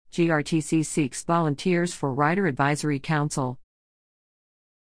GRTC seeks volunteers for Rider Advisory Council.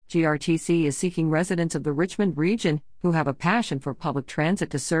 GRTC is seeking residents of the Richmond region who have a passion for public transit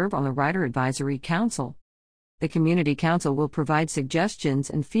to serve on the Rider Advisory Council. The Community Council will provide suggestions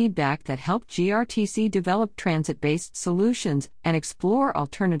and feedback that help GRTC develop transit-based solutions and explore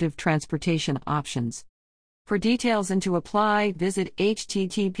alternative transportation options. For details and to apply, visit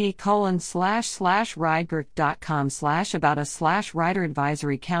http://ridegroup.com/about-a/Rider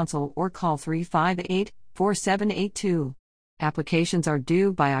Advisory Council or call 358-4782. Applications are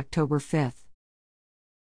due by October 5.